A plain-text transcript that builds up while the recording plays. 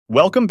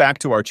Welcome back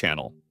to our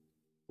channel.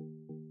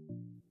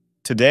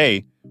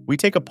 Today, we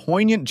take a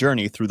poignant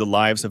journey through the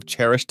lives of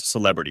cherished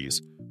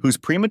celebrities whose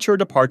premature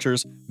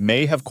departures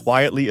may have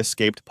quietly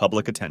escaped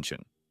public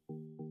attention.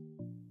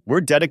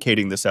 We're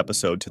dedicating this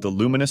episode to the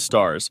luminous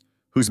stars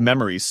whose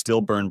memories still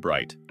burn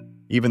bright,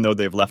 even though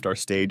they've left our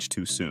stage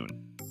too soon.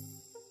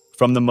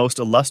 From the most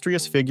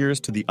illustrious figures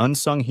to the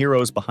unsung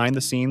heroes behind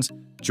the scenes,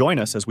 join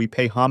us as we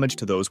pay homage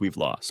to those we've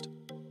lost.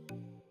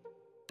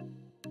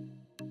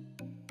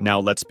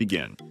 Now let's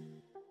begin.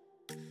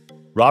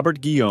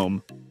 Robert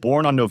Guillaume,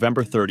 born on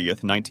November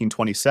 30th,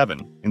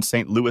 1927, in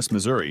St. Louis,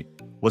 Missouri,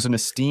 was an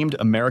esteemed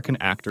American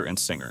actor and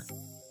singer.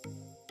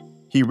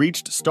 He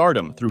reached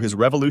stardom through his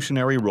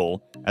revolutionary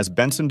role as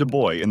Benson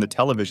DuBois in the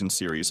television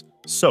series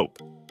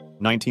Soap,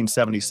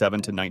 1977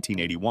 to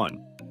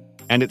 1981,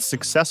 and its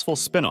successful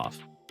spin-off,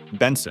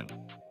 Benson,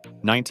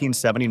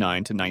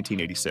 1979 to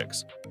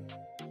 1986.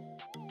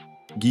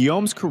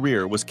 Guillaume's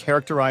career was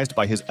characterized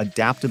by his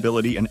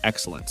adaptability and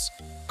excellence,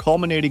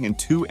 culminating in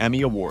 2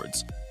 Emmy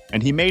Awards,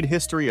 and he made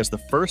history as the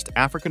first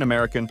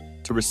African-American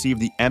to receive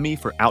the Emmy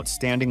for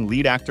Outstanding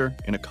Lead Actor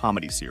in a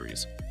Comedy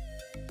Series.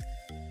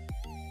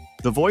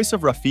 The voice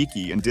of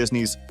Rafiki in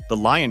Disney's The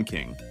Lion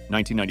King,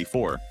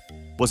 1994,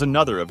 was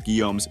another of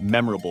Guillaume's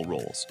memorable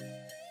roles.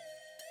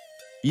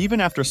 Even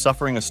after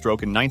suffering a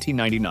stroke in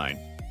 1999,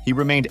 he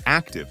remained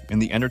active in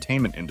the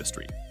entertainment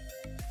industry.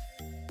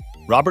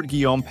 Robert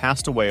Guillaume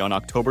passed away on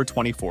October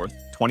 24,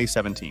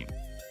 2017.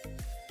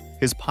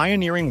 His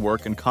pioneering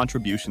work and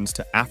contributions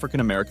to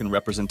African-American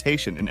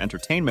representation in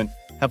entertainment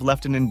have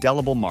left an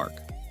indelible mark.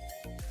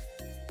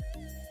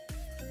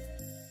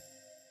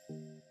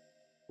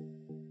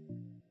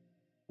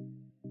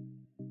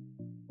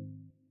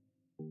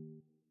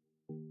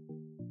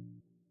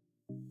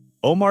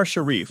 Omar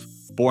Sharif,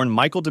 born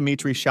Michael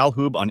Dimitri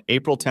Shalhoub on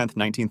April 10,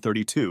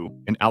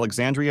 1932, in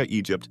Alexandria,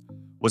 Egypt,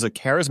 was a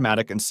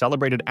charismatic and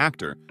celebrated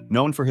actor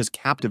known for his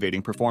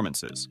captivating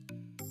performances.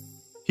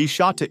 He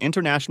shot to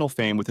international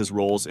fame with his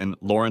roles in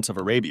Lawrence of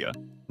Arabia,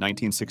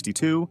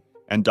 1962,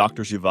 and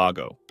Dr.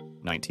 Zhivago,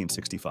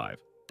 1965.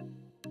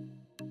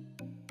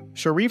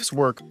 Sharif's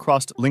work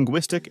crossed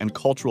linguistic and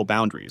cultural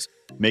boundaries,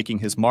 making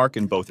his mark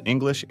in both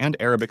English and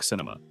Arabic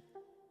cinema.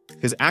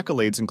 His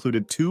accolades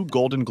included 2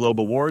 Golden Globe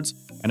Awards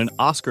and an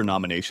Oscar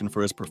nomination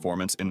for his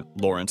performance in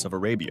Lawrence of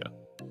Arabia.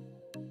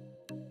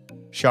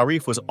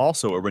 Sharif was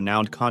also a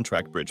renowned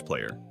contract bridge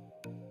player.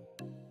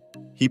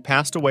 He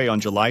passed away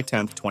on July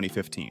 10,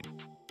 2015.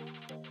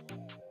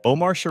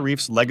 Omar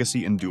Sharif's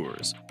legacy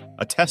endures,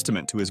 a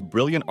testament to his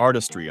brilliant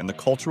artistry and the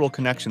cultural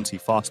connections he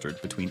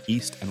fostered between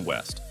East and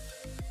West.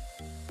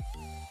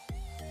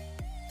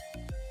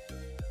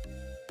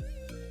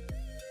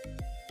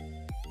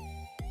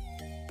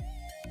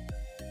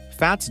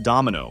 Fats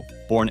Domino,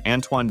 born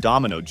Antoine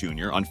Domino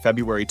Jr. on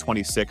February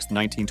 26,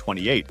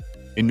 1928,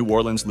 in New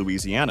Orleans,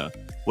 Louisiana,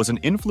 was an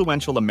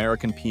influential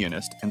American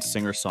pianist and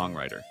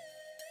singer-songwriter.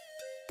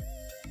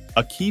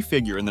 A key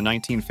figure in the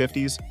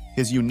 1950s,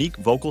 his unique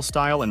vocal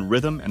style and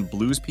rhythm and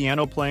blues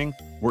piano playing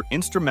were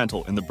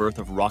instrumental in the birth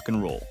of rock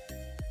and roll.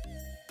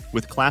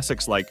 With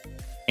classics like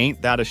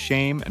Ain't That a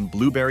Shame and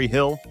Blueberry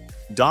Hill,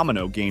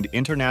 Domino gained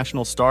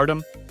international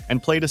stardom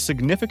and played a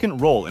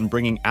significant role in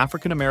bringing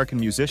African-American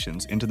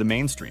musicians into the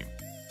mainstream.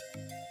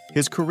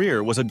 His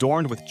career was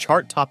adorned with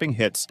chart-topping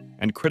hits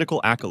and critical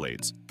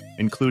accolades,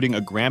 including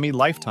a Grammy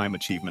Lifetime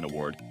Achievement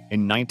Award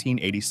in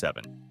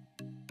 1987.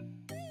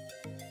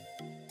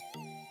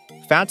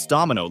 Fats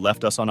Domino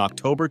left us on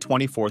October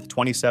 24,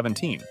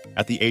 2017,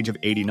 at the age of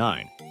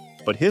 89,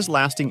 but his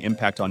lasting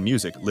impact on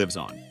music lives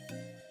on.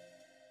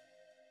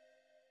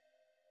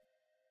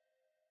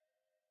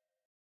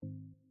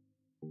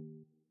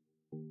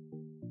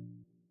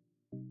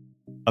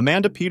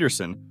 Amanda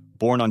Peterson,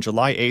 born on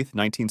July 8,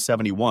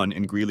 1971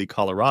 in Greeley,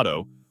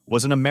 Colorado,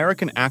 was an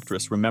American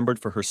actress remembered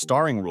for her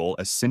starring role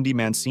as Cindy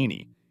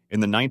Mancini in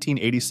the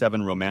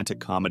 1987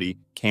 romantic comedy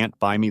Can't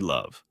Buy Me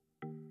Love.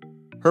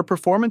 Her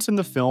performance in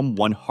the film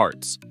won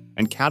hearts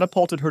and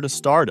catapulted her to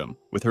stardom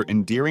with her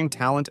endearing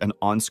talent and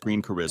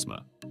on-screen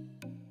charisma.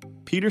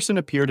 Peterson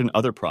appeared in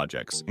other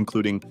projects,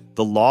 including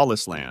The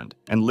Lawless Land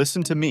and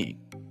Listen to Me,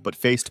 but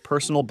faced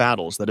personal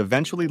battles that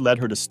eventually led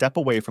her to step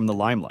away from the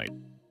limelight.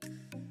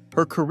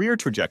 Her career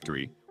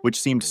trajectory, which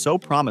seemed so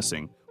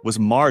promising, was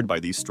marred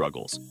by these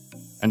struggles,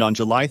 and on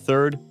July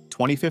 3,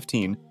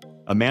 2015,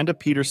 Amanda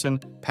Peterson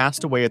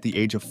passed away at the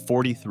age of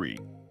 43.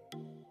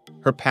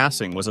 Her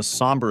passing was a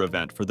somber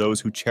event for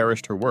those who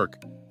cherished her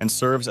work and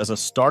serves as a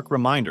stark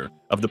reminder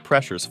of the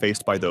pressures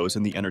faced by those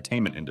in the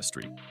entertainment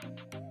industry.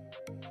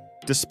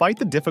 Despite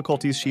the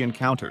difficulties she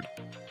encountered,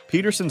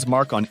 Peterson's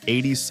mark on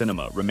 80s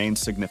cinema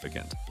remains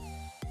significant.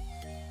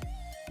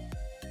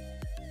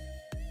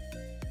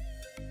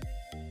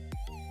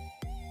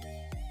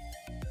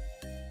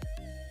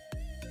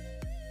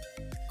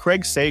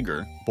 Craig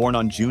Sager, born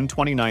on June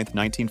 29,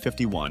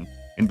 1951,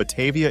 in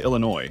Batavia,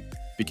 Illinois,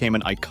 became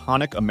an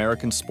iconic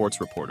American sports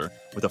reporter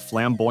with a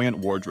flamboyant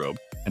wardrobe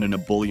and an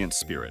ebullient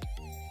spirit.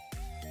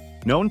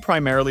 Known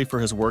primarily for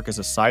his work as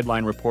a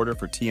sideline reporter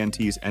for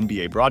TNT's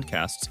NBA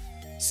broadcasts,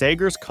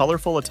 Sager's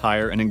colorful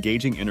attire and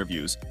engaging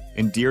interviews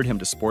endeared him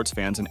to sports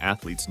fans and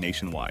athletes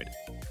nationwide.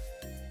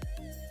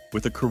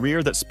 With a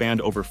career that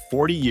spanned over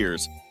 40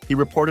 years, he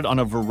reported on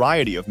a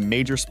variety of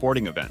major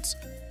sporting events,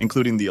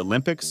 including the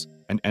Olympics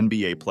and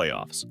NBA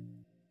playoffs.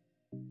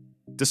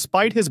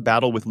 Despite his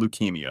battle with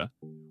leukemia,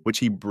 which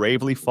he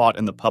bravely fought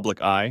in the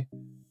public eye,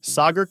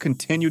 Sager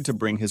continued to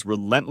bring his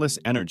relentless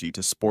energy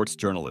to sports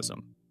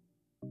journalism.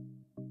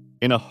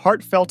 In a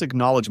heartfelt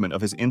acknowledgement of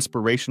his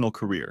inspirational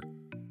career,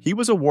 he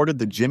was awarded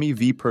the Jimmy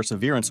V.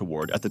 Perseverance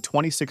Award at the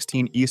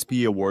 2016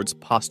 ESPY Awards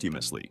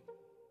posthumously.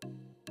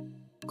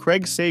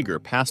 Craig Sager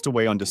passed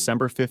away on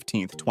December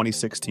 15,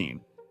 2016,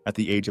 at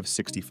the age of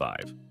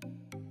 65.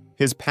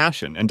 His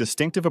passion and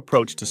distinctive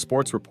approach to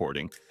sports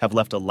reporting have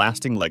left a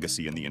lasting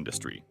legacy in the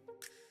industry.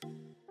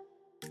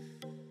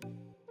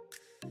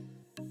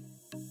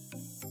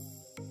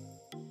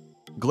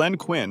 Glenn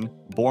Quinn,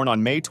 born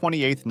on May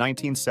 28,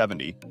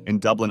 1970, in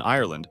Dublin,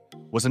 Ireland,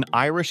 was an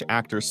Irish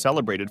actor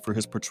celebrated for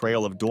his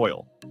portrayal of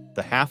Doyle,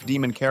 the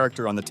half-demon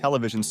character on the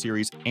television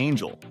series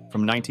Angel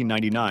from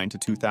 1999 to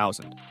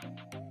 2000.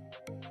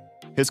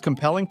 His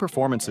compelling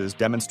performances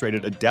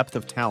demonstrated a depth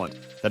of talent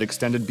that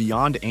extended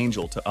beyond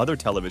Angel to other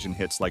television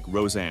hits like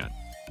Roseanne,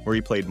 where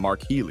he played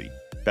Mark Healy,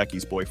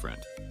 Becky's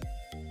boyfriend.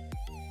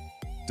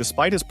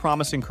 Despite his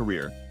promising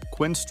career,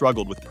 Quinn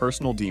struggled with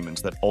personal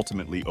demons that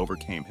ultimately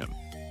overcame him.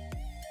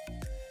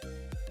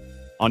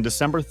 On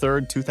December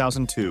 3,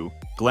 2002,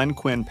 Glenn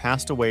Quinn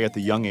passed away at the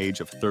young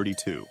age of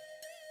 32.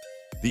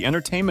 The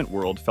entertainment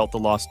world felt the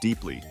loss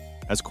deeply,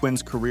 as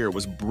Quinn's career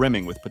was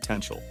brimming with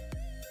potential.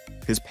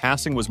 His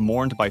passing was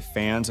mourned by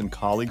fans and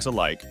colleagues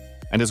alike,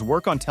 and his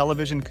work on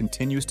television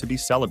continues to be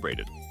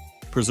celebrated,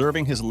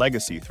 preserving his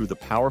legacy through the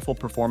powerful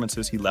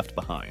performances he left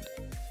behind.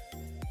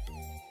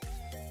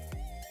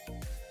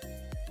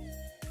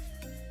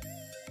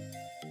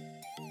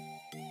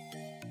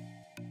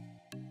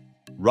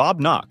 Rob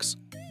Knox,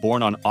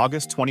 born on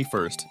August 21,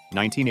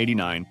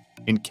 1989,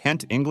 in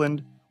Kent,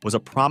 England, was a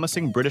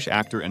promising British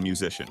actor and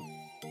musician.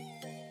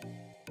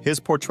 His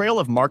portrayal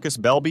of Marcus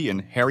Belby in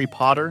Harry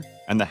Potter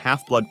and the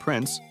Half-Blood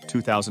Prince,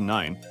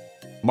 2009,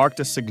 marked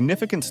a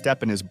significant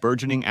step in his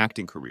burgeoning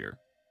acting career.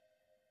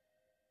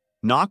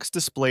 Knox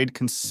displayed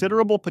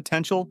considerable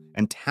potential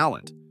and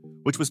talent,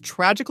 which was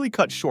tragically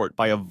cut short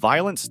by a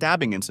violent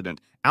stabbing incident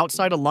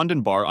outside a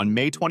London bar on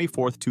May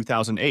 24,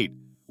 2008,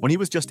 when he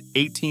was just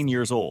 18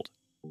 years old.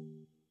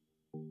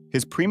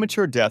 His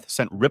premature death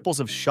sent ripples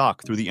of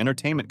shock through the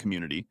entertainment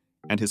community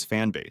and his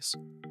fan base.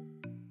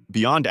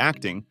 Beyond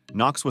acting,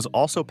 Knox was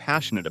also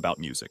passionate about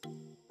music,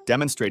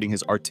 demonstrating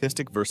his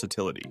artistic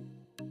versatility.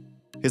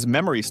 His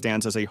memory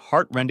stands as a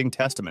heart-rending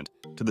testament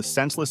to the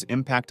senseless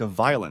impact of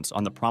violence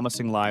on the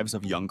promising lives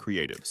of young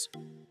creatives.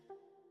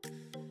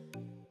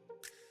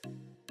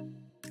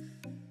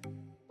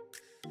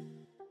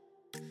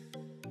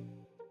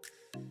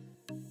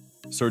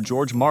 Sir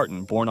George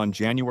Martin, born on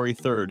January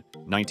 3,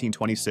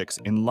 1926,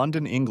 in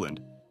London,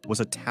 England, was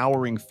a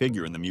towering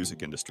figure in the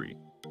music industry,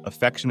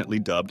 affectionately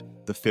dubbed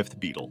the Fifth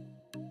Beatle.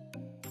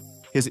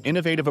 His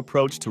innovative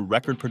approach to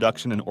record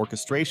production and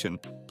orchestration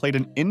played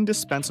an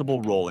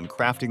indispensable role in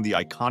crafting the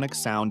iconic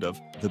sound of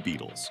the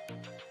Beatles.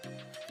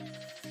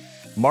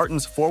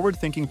 Martin's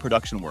forward-thinking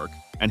production work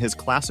and his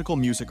classical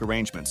music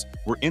arrangements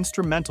were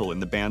instrumental in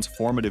the band's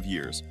formative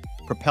years,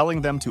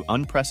 propelling them to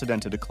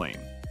unprecedented acclaim.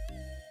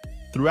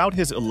 Throughout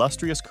his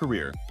illustrious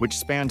career, which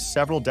spanned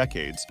several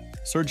decades,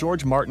 Sir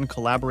George Martin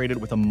collaborated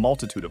with a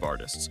multitude of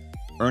artists,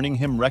 earning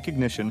him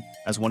recognition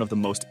as one of the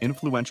most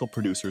influential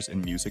producers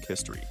in music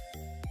history.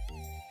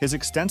 His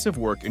extensive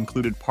work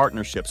included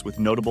partnerships with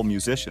notable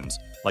musicians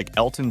like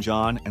Elton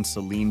John and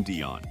Celine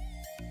Dion.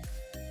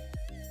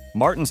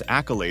 Martin's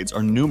accolades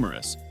are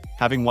numerous,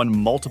 having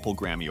won multiple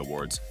Grammy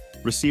Awards,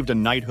 received a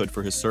knighthood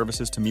for his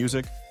services to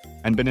music,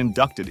 and been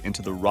inducted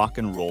into the Rock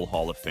and Roll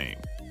Hall of Fame.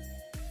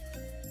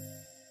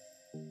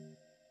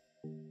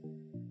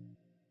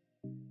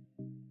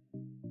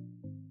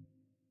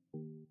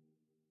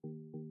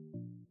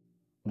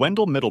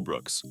 Wendell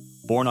Middlebrooks,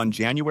 born on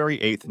January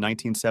 8,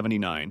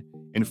 1979,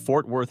 in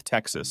Fort Worth,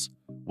 Texas,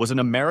 was an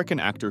American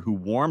actor who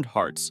warmed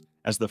hearts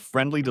as the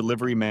friendly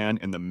delivery man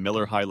in the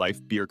Miller High Life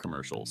beer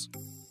commercials.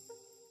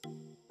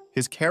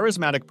 His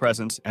charismatic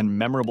presence and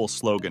memorable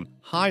slogan,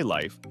 "High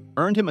Life,"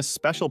 earned him a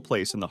special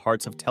place in the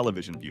hearts of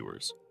television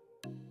viewers.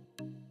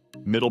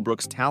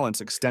 Middlebrooks'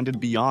 talents extended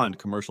beyond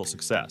commercial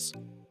success.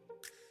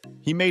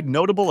 He made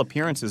notable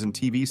appearances in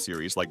TV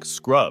series like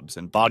Scrubs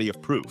and Body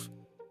of Proof,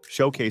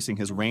 showcasing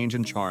his range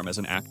and charm as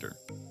an actor.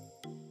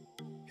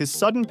 His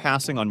sudden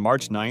passing on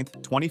March 9,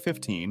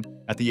 2015,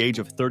 at the age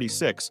of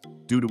 36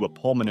 due to a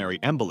pulmonary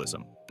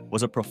embolism,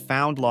 was a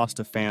profound loss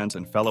to fans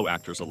and fellow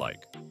actors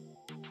alike.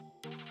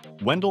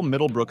 Wendell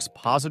Middlebrooks'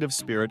 positive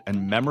spirit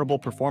and memorable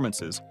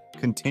performances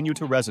continue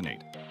to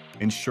resonate,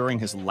 ensuring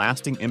his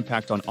lasting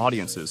impact on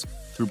audiences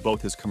through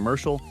both his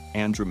commercial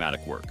and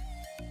dramatic work.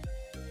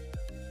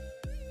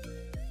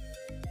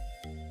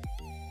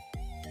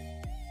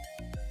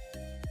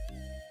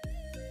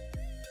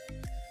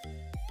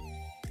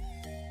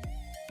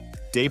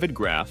 David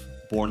Graff,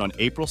 born on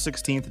April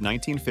 16,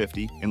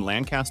 1950, in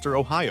Lancaster,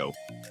 Ohio,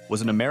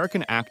 was an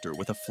American actor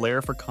with a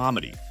flair for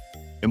comedy,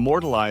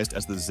 immortalized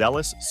as the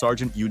zealous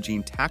Sergeant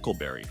Eugene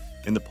Tackleberry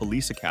in the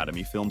Police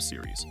Academy film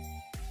series.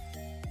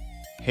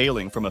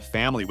 Hailing from a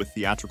family with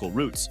theatrical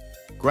roots,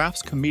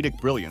 Graff's comedic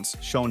brilliance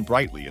shone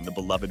brightly in the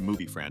beloved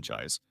movie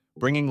franchise,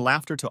 bringing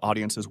laughter to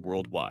audiences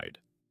worldwide.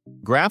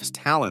 Graff's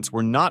talents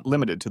were not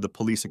limited to the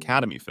Police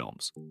Academy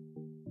films.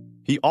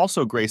 He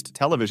also graced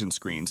television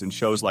screens in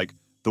shows like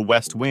The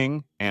West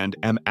Wing and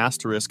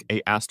M*A*S*S*H,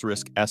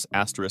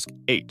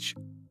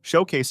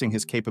 showcasing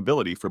his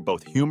capability for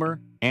both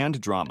humor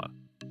and drama.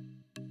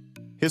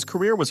 His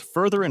career was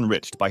further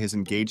enriched by his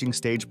engaging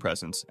stage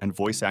presence and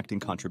voice acting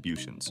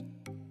contributions.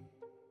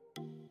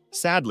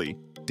 Sadly,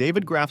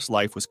 David Graff's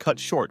life was cut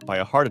short by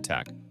a heart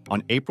attack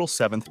on April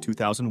 7,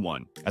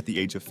 2001, at the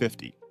age of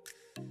 50.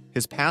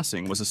 His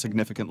passing was a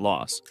significant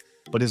loss,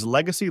 but his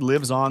legacy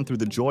lives on through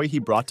the joy he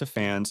brought to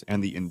fans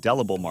and the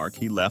indelible mark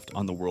he left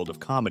on the world of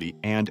comedy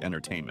and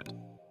entertainment.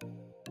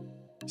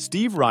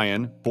 Steve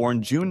Ryan,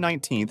 born June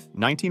 19,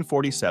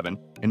 1947,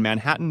 in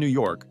Manhattan, New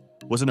York,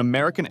 was an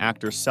American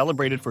actor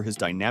celebrated for his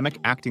dynamic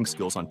acting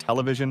skills on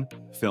television,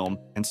 film,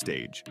 and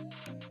stage.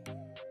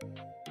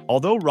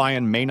 Although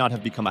Ryan may not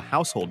have become a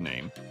household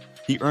name,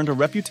 he earned a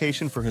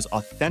reputation for his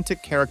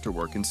authentic character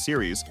work in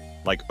series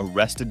like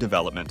Arrested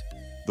Development,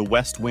 The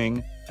West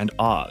Wing, and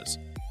Oz.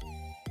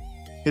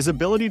 His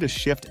ability to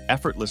shift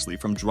effortlessly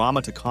from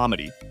drama to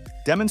comedy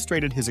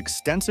demonstrated his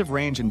extensive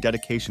range and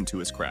dedication to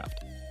his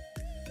craft.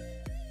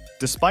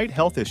 Despite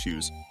health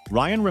issues,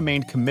 Ryan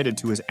remained committed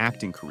to his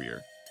acting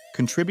career,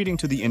 contributing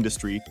to the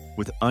industry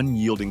with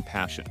unyielding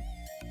passion.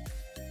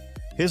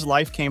 His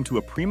life came to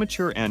a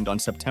premature end on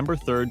September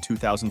 3,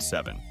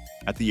 2007,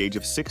 at the age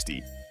of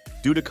 60,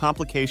 due to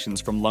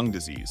complications from lung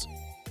disease.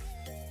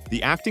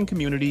 The acting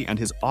community and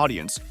his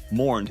audience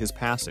mourned his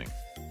passing,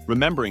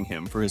 remembering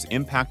him for his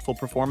impactful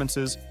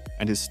performances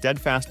and his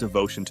steadfast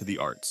devotion to the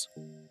arts.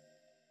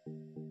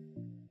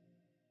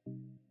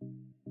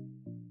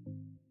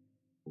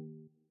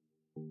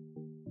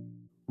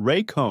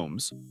 Ray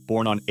Combs,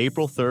 born on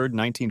April 3,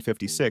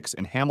 1956,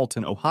 in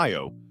Hamilton,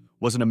 Ohio,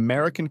 was an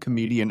American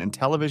comedian and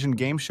television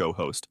game show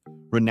host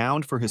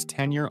renowned for his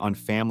tenure on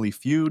Family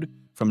Feud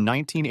from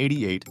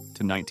 1988 to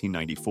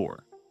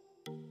 1994.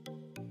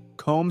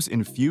 Combs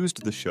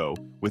infused the show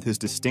with his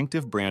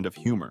distinctive brand of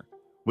humor,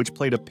 which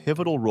played a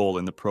pivotal role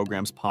in the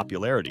program's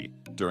popularity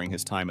during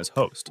his time as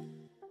host.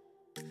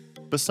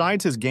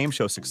 Besides his game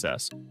show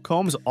success,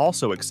 Combs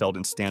also excelled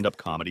in stand-up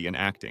comedy and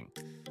acting,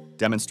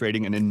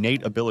 demonstrating an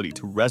innate ability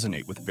to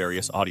resonate with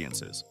various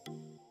audiences.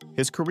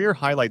 His career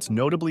highlights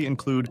notably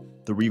include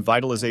the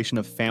revitalization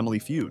of Family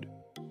Feud,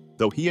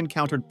 though he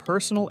encountered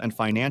personal and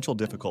financial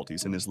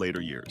difficulties in his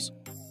later years.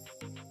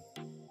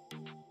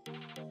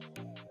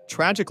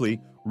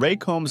 Tragically, Ray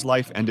Combs'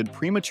 life ended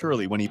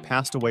prematurely when he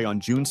passed away on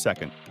June 2,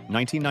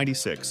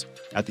 1996,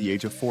 at the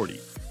age of 40.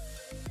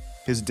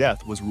 His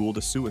death was ruled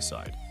a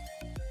suicide.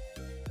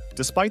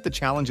 Despite the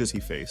challenges he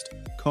faced,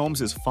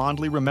 Combs is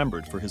fondly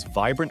remembered for his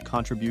vibrant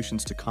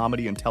contributions to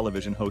comedy and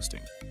television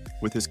hosting,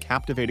 with his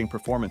captivating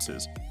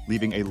performances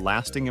leaving a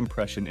lasting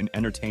impression in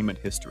entertainment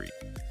history.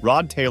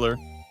 Rod Taylor,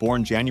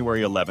 born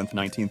January 11,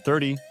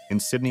 1930, in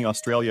Sydney,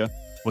 Australia,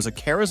 was a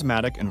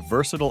charismatic and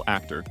versatile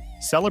actor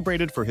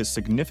celebrated for his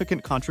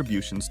significant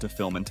contributions to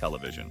film and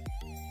television.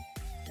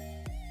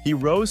 He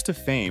rose to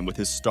fame with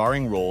his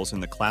starring roles in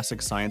the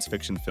classic science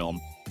fiction film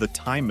The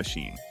Time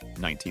Machine,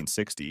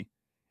 1960,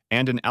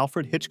 and in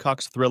Alfred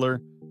Hitchcock's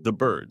thriller The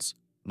Birds,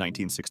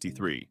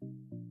 1963.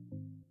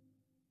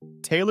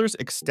 Taylor's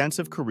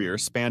extensive career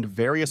spanned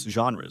various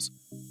genres,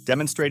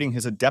 demonstrating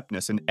his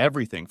adeptness in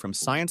everything from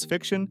science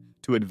fiction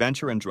to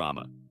adventure and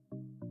drama.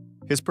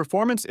 His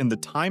performance in The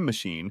Time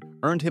Machine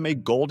earned him a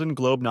Golden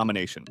Globe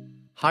nomination,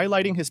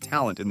 highlighting his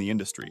talent in the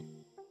industry.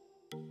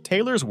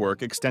 Taylor's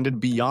work extended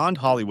beyond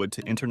Hollywood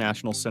to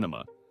international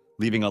cinema,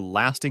 leaving a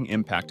lasting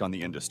impact on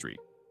the industry.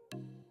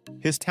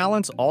 His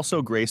talents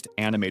also graced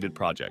animated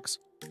projects,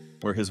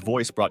 where his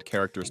voice brought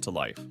characters to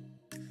life.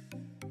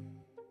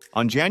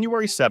 On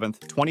January 7,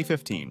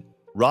 2015,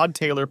 Rod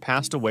Taylor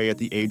passed away at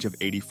the age of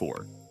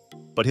 84,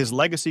 but his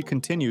legacy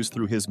continues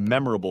through his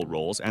memorable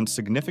roles and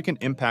significant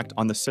impact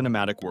on the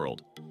cinematic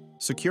world,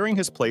 securing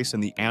his place in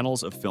the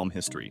annals of film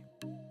history.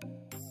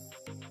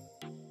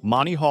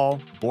 Monty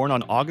Hall, born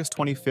on August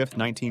 25,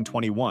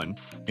 1921,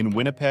 in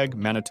Winnipeg,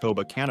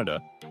 Manitoba,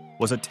 Canada,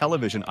 was a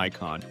television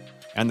icon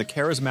and the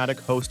charismatic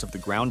host of the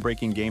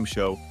groundbreaking game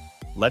show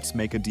Let's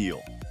Make a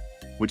Deal,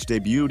 which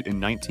debuted in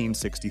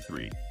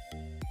 1963.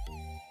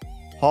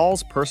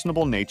 Hall's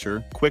personable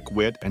nature, quick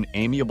wit, and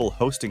amiable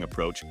hosting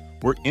approach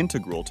were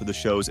integral to the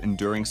show's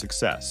enduring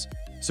success,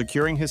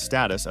 securing his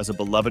status as a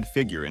beloved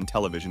figure in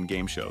television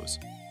game shows.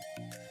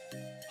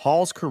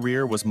 Hall's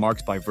career was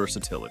marked by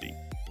versatility.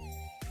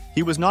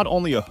 He was not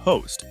only a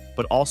host,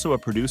 but also a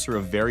producer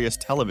of various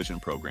television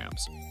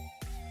programs.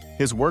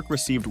 His work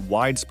received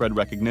widespread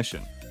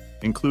recognition,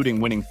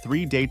 including winning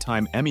 3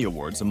 Daytime Emmy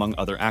Awards among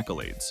other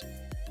accolades.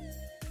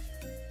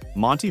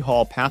 Monty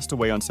Hall passed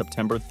away on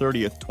September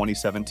 30,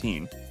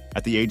 2017,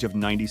 at the age of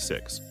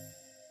 96.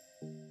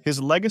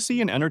 His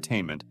legacy in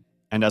entertainment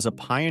and as a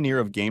pioneer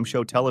of game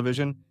show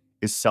television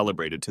is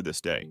celebrated to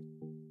this day.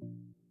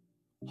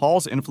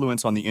 Hall's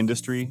influence on the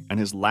industry and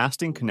his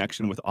lasting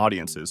connection with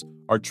audiences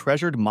are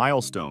treasured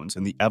milestones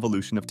in the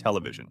evolution of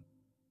television.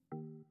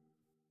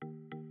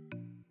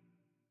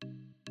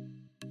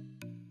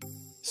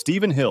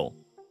 Stephen Hill,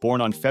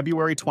 born on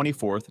February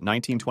 24,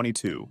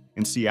 1922,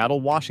 in Seattle,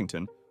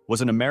 Washington,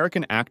 was an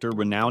American actor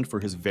renowned for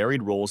his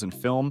varied roles in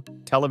film,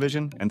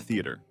 television, and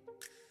theater.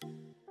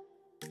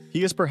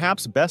 He is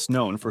perhaps best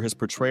known for his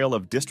portrayal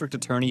of District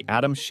Attorney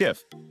Adam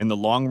Schiff in the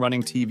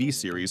long-running TV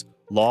series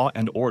Law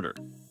and Order,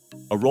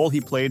 a role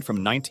he played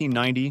from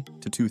 1990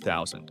 to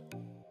 2000.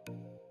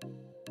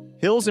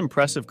 Hill's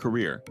impressive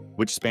career,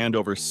 which spanned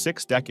over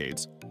 6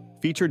 decades,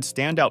 featured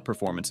standout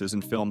performances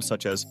in films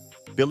such as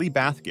Billy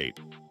Bathgate,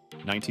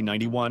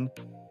 1991,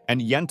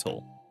 and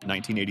Yentl,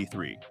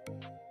 1983.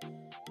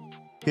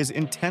 His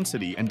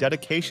intensity and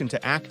dedication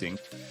to acting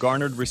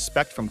garnered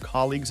respect from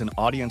colleagues and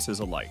audiences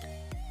alike.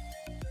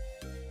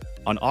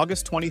 On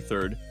August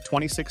 23,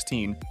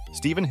 2016,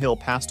 Stephen Hill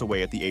passed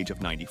away at the age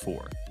of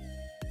 94.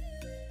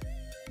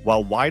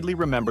 While widely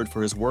remembered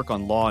for his work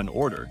on Law and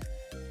Order,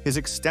 his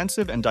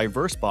extensive and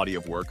diverse body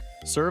of work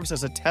serves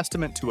as a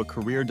testament to a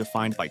career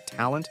defined by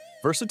talent,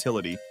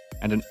 versatility,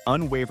 and an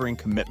unwavering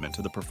commitment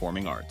to the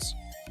performing arts.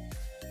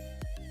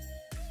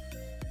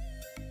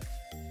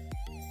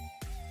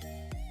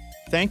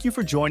 Thank you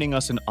for joining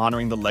us in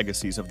honoring the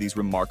legacies of these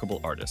remarkable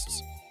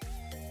artists.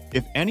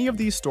 If any of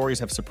these stories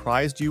have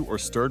surprised you or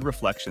stirred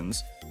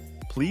reflections,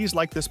 please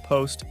like this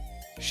post,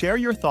 share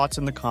your thoughts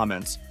in the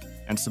comments,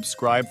 and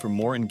subscribe for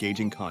more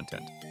engaging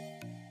content.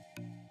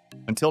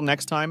 Until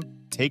next time,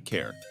 take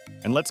care,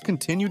 and let's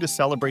continue to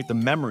celebrate the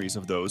memories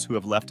of those who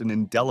have left an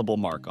indelible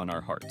mark on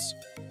our hearts.